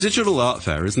Digital Art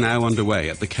Fair is now underway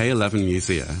at the K11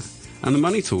 Musea, and the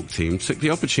Money Talk team took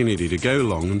the opportunity to go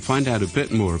along and find out a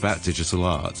bit more about digital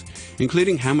art,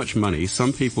 including how much money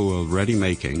some people are already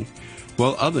making,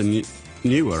 while other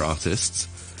newer artists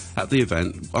at the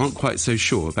event aren't quite so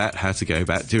sure about how to go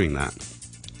about doing that.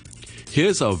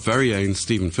 Here's our very own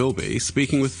Stephen Philby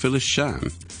speaking with Phyllis Sham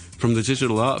from the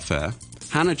Digital Art Fair,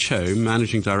 Hannah Cho,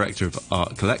 Managing Director of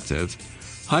Art Collective,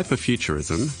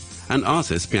 Hyperfuturism, and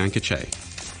artist Bianca Che.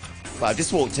 Well, I've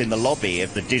just walked in the lobby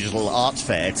of the Digital Art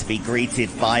Fair to be greeted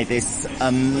by this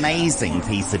amazing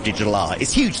piece of digital art.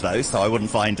 It's huge though, so I wouldn't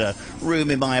find a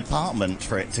room in my apartment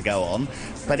for it to go on.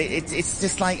 But it's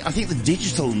just like, I think the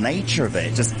digital nature of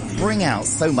it just bring out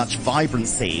so much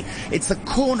vibrancy. It's a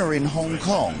corner in Hong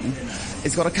Kong.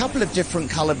 It's got a couple of different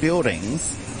colour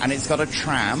buildings, and it's got a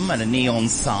tram and a neon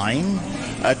sign,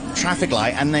 a traffic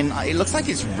light, and then it looks like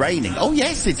it's raining. Oh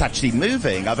yes, it's actually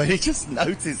moving. I've only just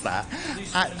noticed that.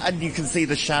 And you can see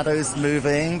the shadows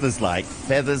moving. There's like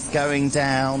feathers going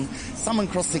down, someone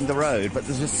crossing the road, but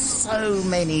there's just so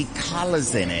many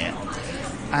colours in it.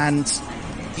 And,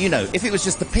 you know, if it was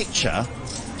just a picture,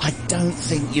 I don't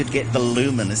think you'd get the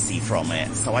luminosity from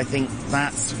it. So I think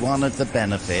that's one of the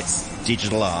benefits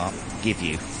digital art give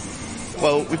you.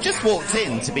 Well, we've just walked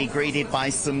in to be greeted by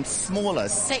some smaller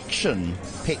section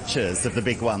pictures of the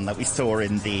big one that we saw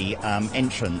in the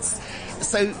entrance.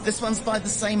 So this one's by the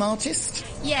same artist?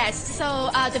 Yes,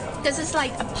 so this is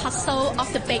like a puzzle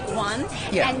of the big one.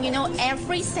 Yeah. And you know,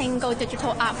 every single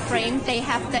digital art frame, they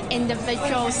have the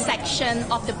individual section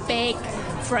of the big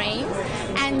frame.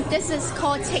 And this is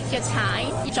called Take Your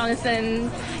Time, Jonathan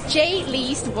J.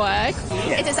 Lee's work.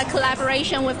 Yes. It is a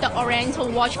collaboration with the Oriental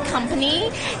Watch Company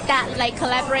that like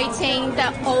collaborating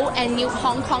the old and new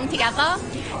Hong Kong together.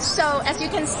 So as you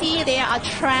can see, there are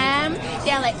tram,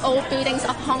 there are like old buildings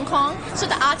of Hong Kong. So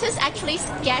the artist actually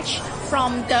sketched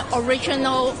from the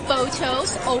original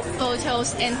photos, old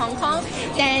photos in Hong Kong.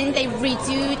 Then they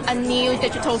redo a new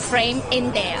digital frame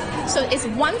in there. So it's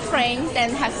one frame, then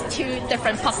has two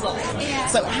different puzzles. Yeah.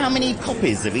 So how many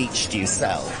copies of each do you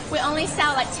sell? We only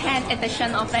sell like 10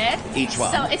 edition of it. Each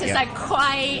one? So it is like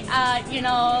quite,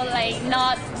 like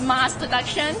not mass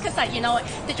production, because like,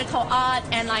 digital art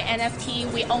and like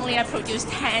NFT, we only produce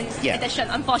 10 edition,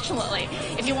 unfortunately.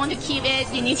 If you want to keep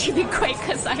it, you need to be quick,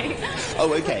 because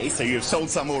Oh, okay. So you've sold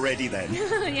some already then?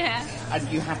 Yeah. And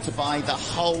you have to buy the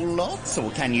whole lot,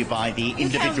 or can you buy the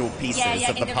individual pieces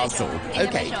of the puzzle?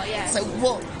 Okay. Yeah. So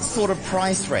what sort of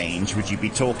price range would you be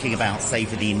talking about, say,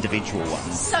 for the individual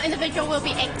ones? So individual will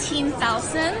be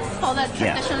 18,000 for the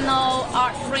traditional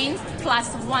art frame plus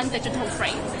one digital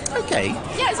frame. Okay.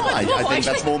 Yeah, it's quite I think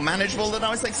that's more manageable than I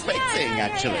was expecting,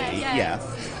 actually. Yeah.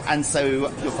 And so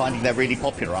you're finding they're really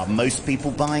popular. Are most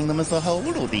people buying them as a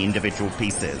whole, or the individual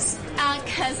pieces?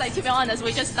 Because, to be honest,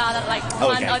 we just started like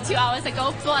 1 or 2 hours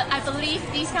ago. But I believe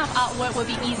these kind of artwork will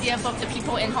be easier for the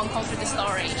people in Hong Kong through the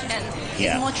storage, and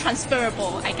it's more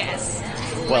transferable, I guess.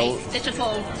 Well, like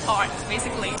digital art,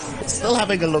 basically. Still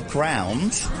having a look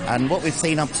round, and what we've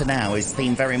seen up to now is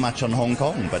themed very much on Hong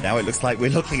Kong, but now it looks like we're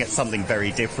looking at something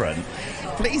very different.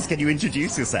 Please, can you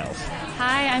introduce yourself?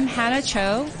 Hi, I'm Hannah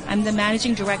Cho. I'm the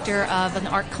managing director of an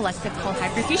art collective called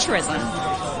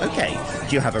Hyperfuturism. Okay.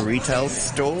 Do you have a retail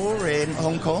store in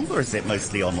Hong Kong, or is it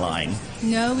mostly online?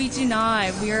 No, we do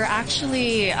not. We're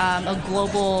actually a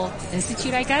global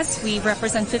institute, I guess. We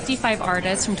represent 55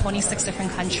 artists from 26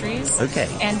 different countries. Okay.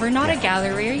 And we're not a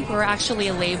gallery. We're actually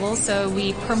a label, so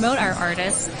we promote our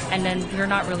artists, and then we're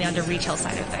not really on the retail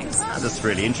side of things. That's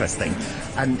really interesting.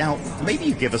 And now, maybe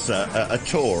you give us a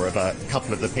tour of a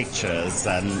couple of the pictures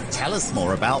and tell us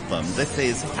more about them. This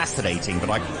is fascinating, but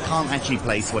I can't actually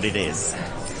place what it is.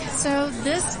 So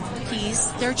this piece,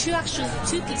 there are two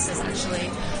pieces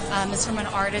actually. It's from an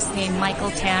artist named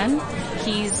Michael Tan.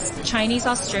 He's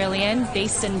Chinese-Australian,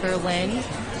 based in Berlin.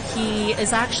 He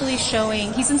is actually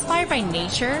he's inspired by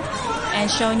nature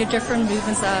and showing the different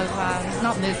movements of,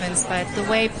 not movements, but the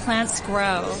way plants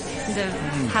grow,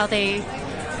 how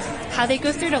they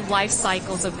go through the life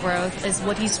cycles of growth is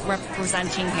what he's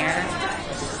representing here.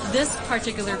 This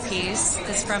particular piece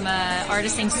is from an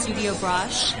artist named Studio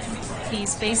Brush.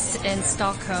 He's based in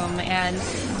Stockholm, and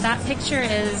that picture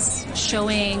is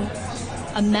showing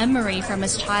a memory from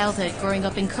his childhood growing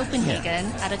up in Copenhagen.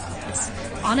 It's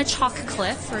on a chalk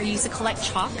cliff where he used to collect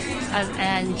chalk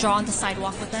and draw on the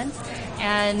sidewalk with it.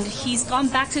 And he's gone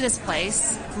back to this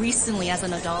place recently as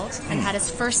an adult and had his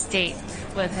first date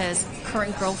with his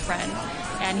current girlfriend.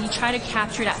 And he tried to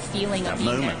capture that feeling of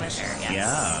being there with her. Yes.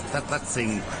 Yeah, that's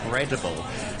incredible.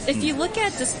 If you look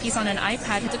at this piece on an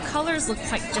iPad, the colors look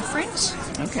quite different.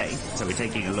 Okay, so we're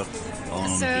taking a look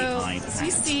on the iPad. So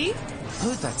you see,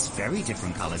 Oh, that's very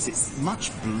different colours. It's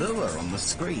much bluer on the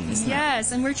screen, isn't it?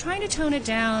 Yes, and we're trying to tone it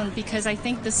down because I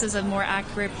think this is a more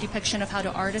accurate depiction of how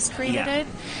the artist created it.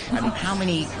 And how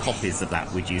many copies of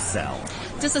that would you sell?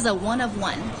 This is a one of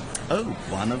one. Oh,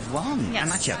 one of one. Yes.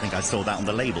 And actually, I think I saw that on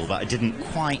the label, but I didn't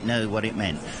quite know what it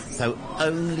meant. So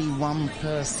only one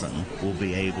person will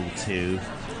be able to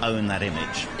own that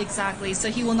image. Exactly. So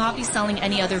he will not be selling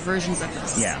any other versions of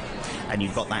this. Yeah. And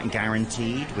you've got that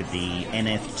guaranteed with the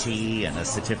NFT and a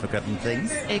certificate and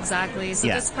things? Exactly. So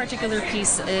this particular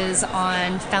piece is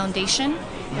on Foundation,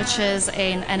 which is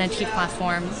an NFT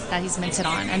platform that he's minted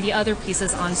on, and the other piece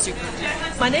is on Super.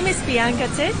 My name is Bianca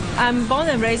Tit. I'm born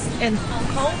and raised in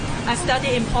Hong Kong. I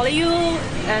studied in PolyU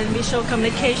and visual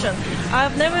communication.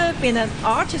 I've never been an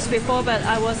artist before, but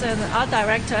I was an art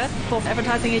director for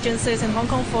advertising agencies in Hong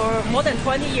Kong for more than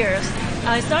 20 years.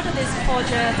 I started this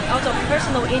project out of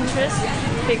personal interest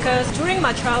because during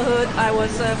my childhood I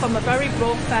was from a very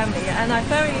broke family, and I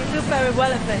feel very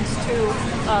relevant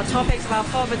to topics about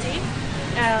poverty.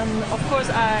 And of course,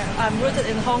 I'm rooted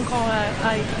in Hong Kong.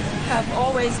 I have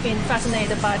always been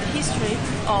fascinated by the history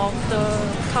of the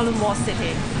Kowloon Walled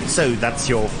City. So that's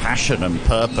your passion and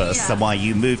purpose, and why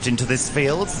you moved into this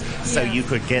field, so you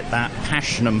could get that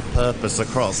passion and purpose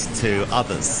across to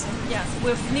others. Yes,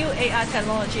 with new AI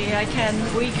technology, I can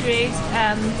recreate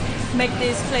and make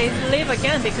this place live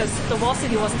again, because the Walled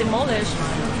City was demolished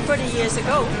 30 years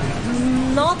ago.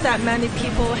 Not that many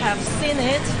people have seen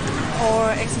it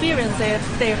or experienced it,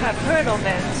 they have heard of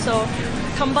it. So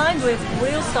combined with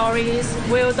real stories,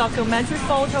 real documentary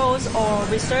photos or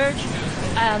research,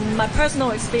 and my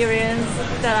personal experience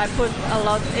that I put a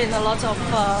lot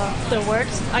of the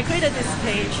works, I created this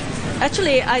page.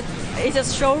 Actually, it's a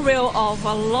showreel of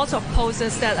a lot of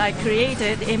poses that I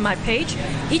created in my page.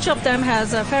 Each of them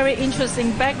has a very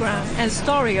interesting background and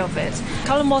story of it.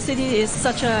 Kowloon Walled City is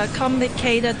such a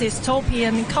complicated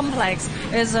dystopian complex.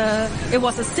 It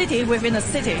was a city within a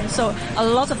city, so a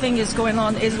lot of things is going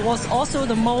on. It was also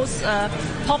the most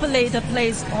populated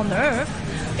place on earth.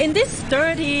 In this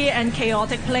dirty and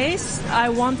chaotic place, I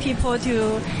want people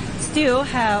to still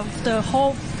have the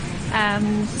hope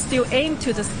and still aim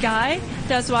to the sky.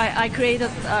 That's why I created,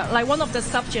 like one of the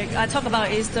subjects I talk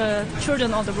about is the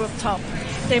children on the rooftop.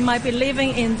 They might be living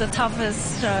in the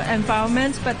toughest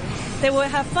environment, but they will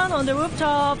have fun on the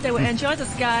rooftop, they will enjoy the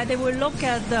sky, they will look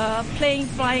at the plane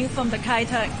flying from the Kai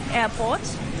Tak airport.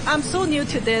 I'm so new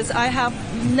to this. I have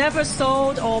never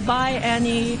sold or buy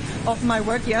any of my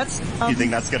work yet. You think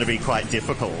that's going to be quite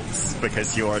difficult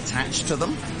because you're attached to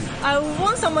them? I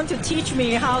want someone to teach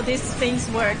me how these things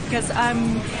work, because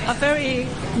I'm a very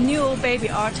new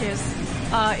baby artist.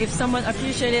 If someone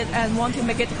appreciates it and want to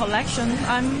make it a collection,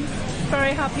 I'm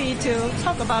very happy to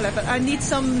talk about it, but I need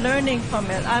some learning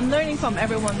from it. I'm learning from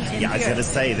everyone in here. I was going to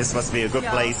say, this must be a good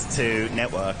place to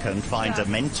network and find a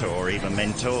mentor or even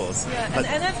mentors. Yeah, and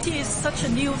NFT is such a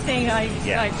new thing.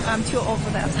 I'm too old for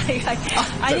that.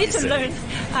 I need to learn.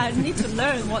 I need to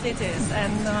learn what it is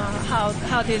and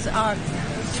how these are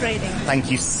trading. Thank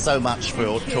you so much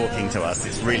for talking to us.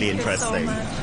 It's really interesting. Thank you so much.